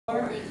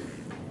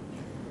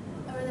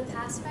Over the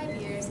past 5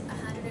 years,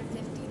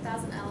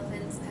 150,000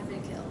 elephants have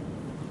been killed.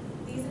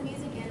 These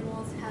amusing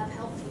animals have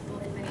helped people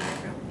in many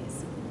different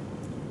ways.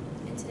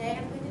 And today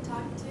I'm going to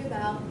talk to you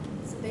about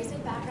some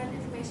basic background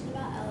information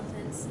about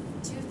elephants,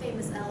 two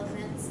famous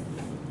elephants,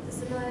 the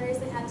similarities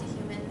they have to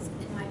humans,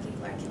 and why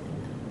people are killing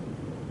them.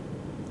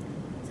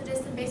 So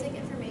just some basic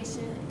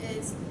information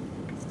is,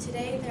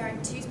 today there are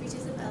two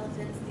species of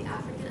elephants, the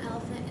African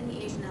elephant and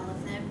the Asian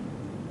elephant.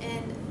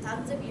 And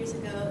thousands of years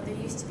ago, there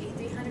used to be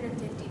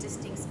 350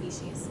 distinct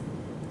species.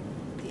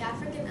 The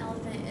African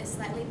elephant is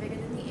slightly bigger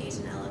than the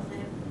Asian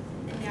elephant,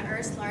 and they are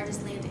Earth's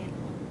largest land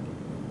animal.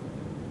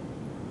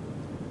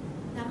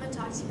 Now I'm going to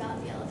talk to you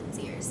about the elephant's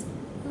ears.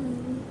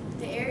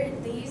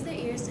 They use their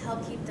ears to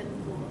help keep them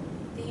cool.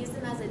 They use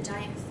them as a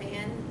giant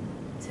fan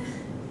to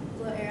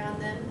blow air on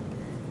them.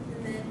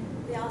 And then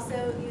they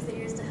also use their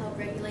ears to help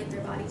regulate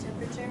their body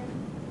temperature.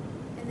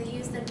 And they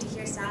use them to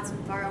hear sounds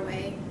from far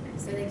away,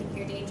 so they can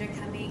hear danger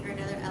coming or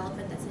another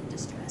elephant that's in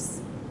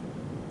distress.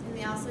 And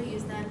they also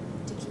use them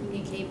to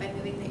communicate by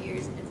moving their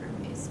ears in different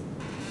ways.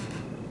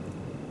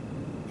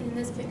 And in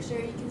this picture,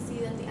 you can see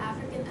that the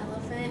African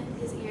elephant,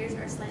 his ears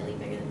are slightly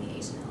bigger than the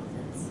Asian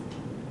elephants.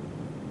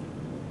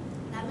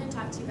 Now I'm going to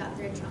talk to you about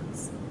their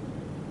trunks.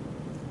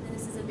 And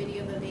this is a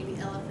video of a baby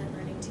elephant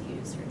learning to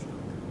use her trunk.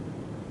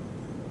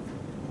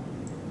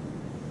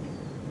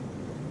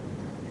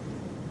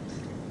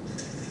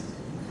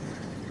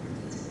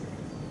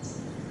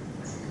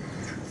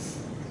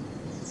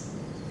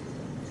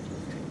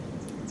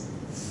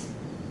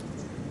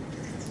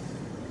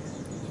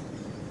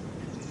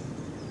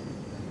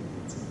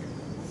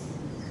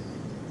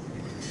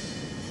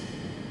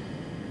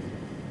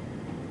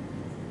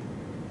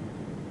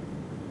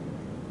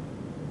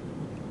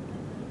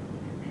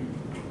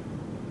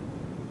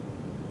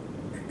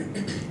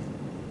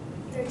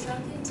 Their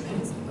trunk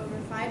contains over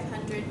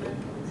 500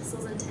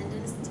 muscles and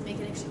tendons to make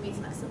it extremely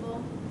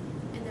flexible,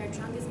 and their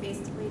trunk is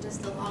basically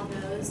just a long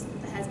nose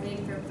that has many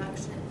different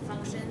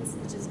functions,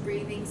 which is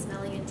breathing,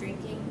 smelling, and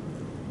drinking.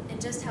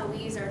 And just how we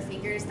use our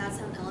fingers, that's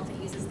how an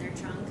elephant uses their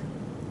trunk.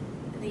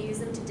 And they use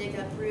them to dig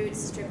up roots,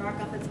 strip bark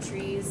off of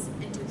trees,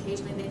 and to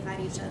occasionally they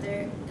fight each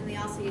other. And they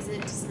also use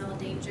it to smell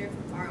danger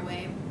from far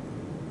away.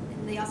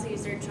 And they also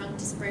use their trunk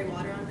to spray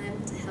water on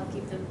them to help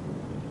keep them cool.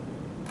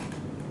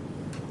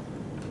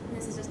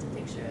 This is just a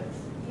picture of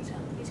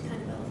each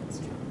kind of elephant's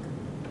trunk.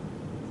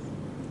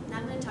 Now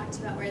I'm going to talk to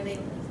you about where they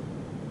live.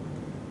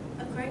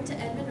 According to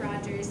Edmund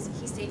Rogers,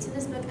 he states in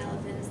his book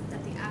Elephants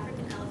that the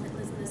African elephant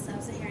lives in the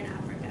sub-Saharan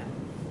Africa.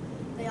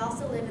 They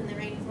also live in the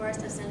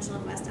rainforest of Central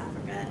and West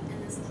Africa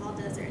and the Sahel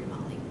Desert in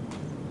Mali.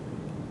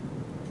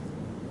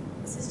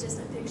 This is just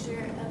a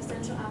picture of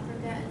Central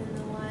Africa, and then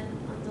the one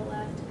on the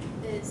left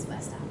is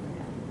West Africa.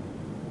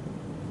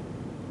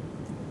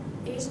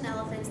 Asian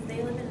elephants,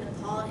 they live in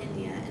Nepal,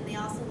 India, and they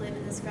also live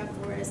in the scrub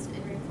forest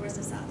and rainforest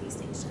of Southeast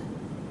Asia.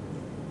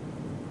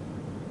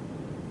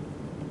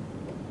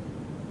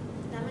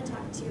 Now I'm going to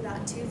talk to you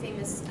about two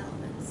famous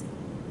elephants.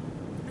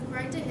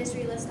 According to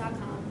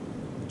HistoryList.com,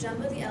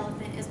 Jumbo the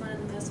elephant is one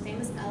of the most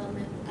famous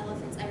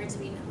elephants ever to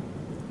be known.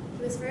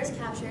 He was first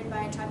captured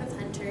by a tribe of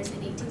hunters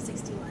in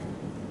 1861,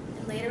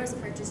 and later was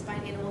purchased by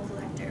an animal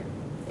collector.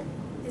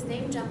 His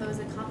name Jumbo is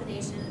a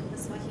combination of a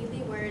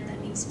Swahili word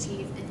that means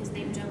chief, and his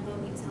name Jumbo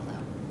means hello.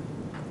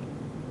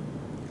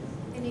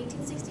 In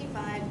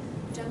 1865,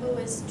 Jumbo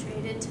was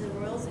traded to the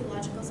Royal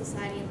Zoological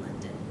Society in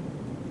London.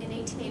 In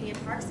 1880, a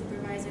park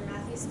supervisor,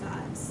 Matthew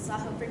Scott, saw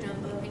hope for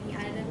Jumbo, and he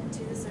added him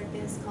to the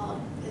circus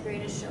called the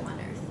greatest show on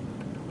earth.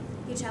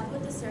 He traveled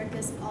with the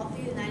circus all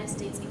through the United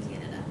States and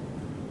Canada.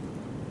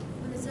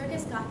 When the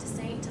circus got to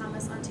St.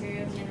 Thomas,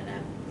 Ontario,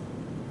 Canada,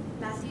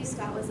 Matthew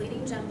Scott was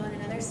leading Jumbo and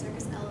another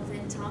circus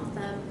elephant, Tom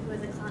Thumb, who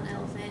was a clown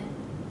elephant,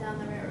 down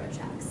the railroad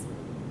tracks.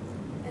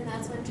 And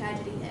that's when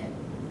tragedy hit.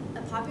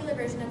 A popular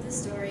version of the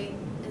story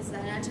is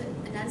that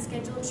an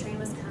unscheduled train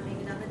was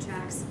coming down the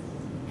tracks,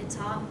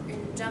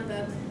 and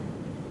Jumbo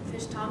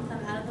pushed Tom Thumb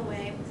out of the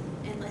way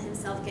and let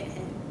himself get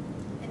hit.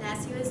 And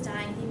as he was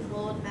dying, he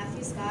pulled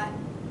Matthew Scott,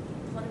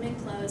 pulled him in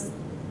close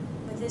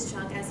with his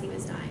trunk as he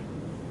was dying.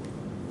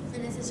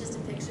 And this is just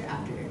a picture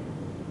after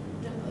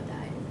Jumbo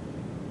died.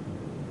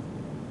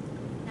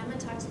 Now I'm going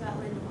to talk to you about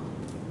Lin Wang.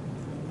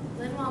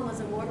 Lin Wang was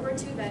a World War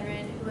II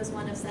veteran who was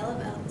one of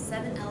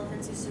 7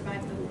 elephants who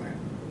survived the war.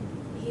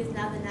 He is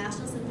now the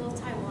national symbol of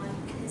Taiwan,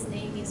 and his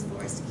name means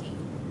Forest King.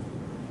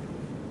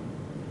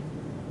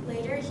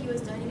 Later, he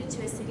was donated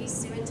to a city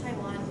zoo in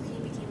Taiwan, where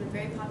he became a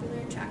very popular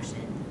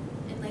attraction,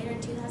 and later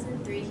in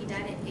 2003, he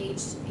died at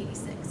age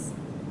 86.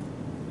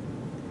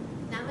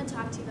 Now I'm going to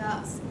talk to you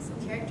about some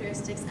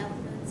characteristics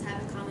elephants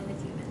have in common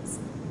with humans.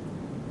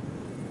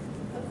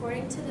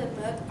 According to the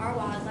book Our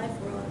Wildlife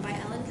World by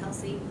Ellen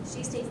Kelsey,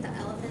 she states that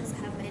elephants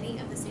have many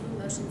of the same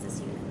emotions as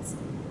humans,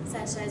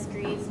 such as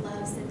grief,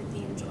 love, sympathy,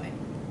 and joy.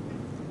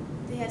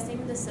 They have some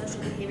of the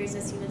social behaviors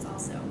as humans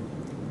also.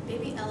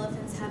 Baby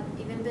elephants have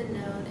even been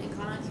known and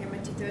caught on camera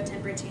to throw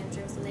temper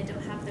tantrums when they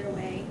don't have their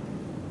way.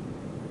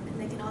 And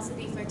they can also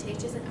be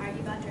flirtatious and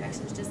argue about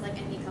directions just like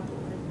any couple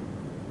would.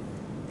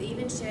 They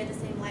even share the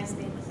same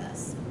lifespan with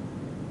us.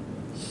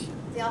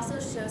 They also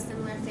show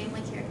similar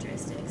family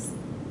characteristics.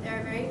 They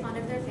are very fond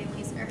of their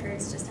families or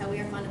herds, just how we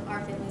are fond of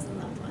our families and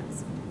loved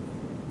ones.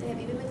 They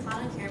have even been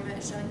caught on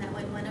camera showing that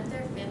when one of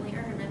their family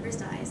or herd members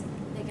dies,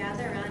 they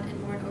gather around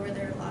and mourn over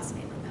their lost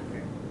family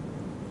member.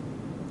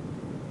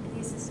 And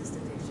this is just a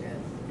picture of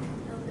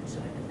an elephant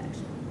showing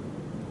affection.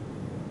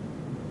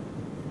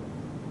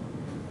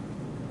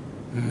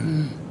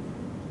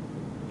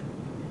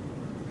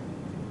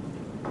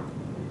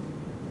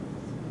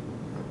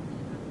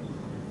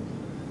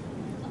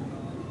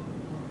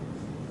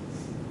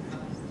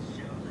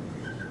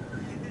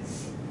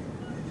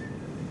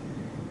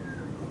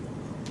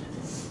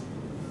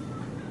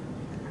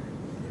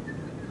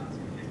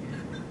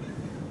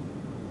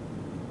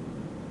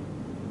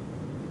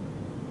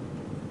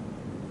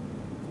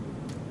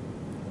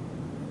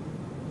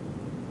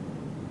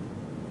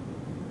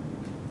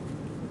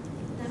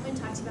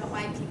 Talked about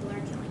why people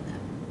are killing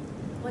them.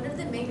 One of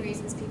the main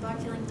reasons people are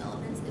killing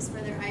elephants is for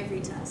their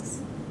ivory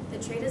tusks. The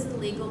trade is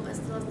illegal but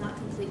still has not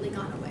completely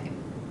gone away.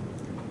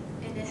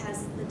 And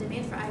the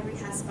demand for ivory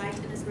has spiked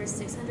and is worth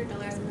 $600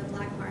 in the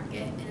black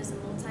market and is a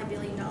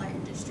multi-billion-dollar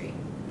industry.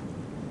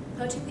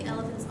 Poaching the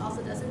elephants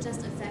also doesn't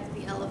just affect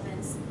the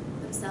elephants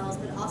themselves,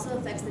 but also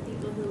affects the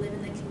people who live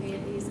in the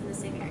communities in the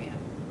same area.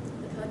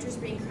 The poachers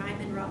bring crime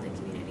and rob the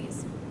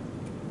communities.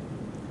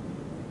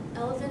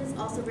 Elephants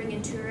also bring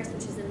in tourists,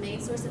 which is the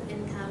main source of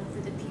income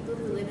for the people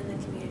who live in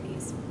the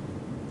communities.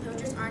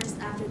 Poachers aren't just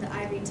after the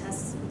ivory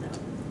tusks, though.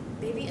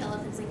 Baby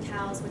elephants and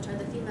cows, which are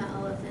the female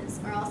elephants,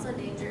 are also in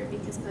danger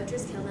because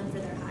poachers kill them for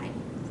their hide.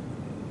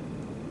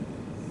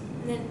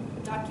 In the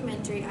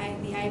documentary,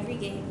 The Ivory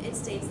Game, it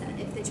states that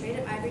if the trade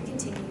of ivory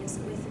continues,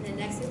 within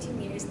the next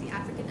 15 years, the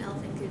African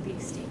elephant could be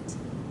extinct.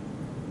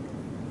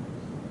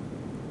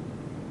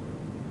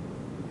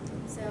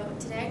 So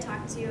today I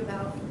talked to you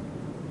about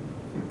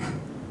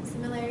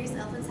similarities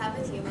elephants have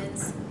with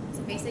humans,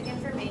 some basic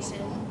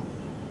information,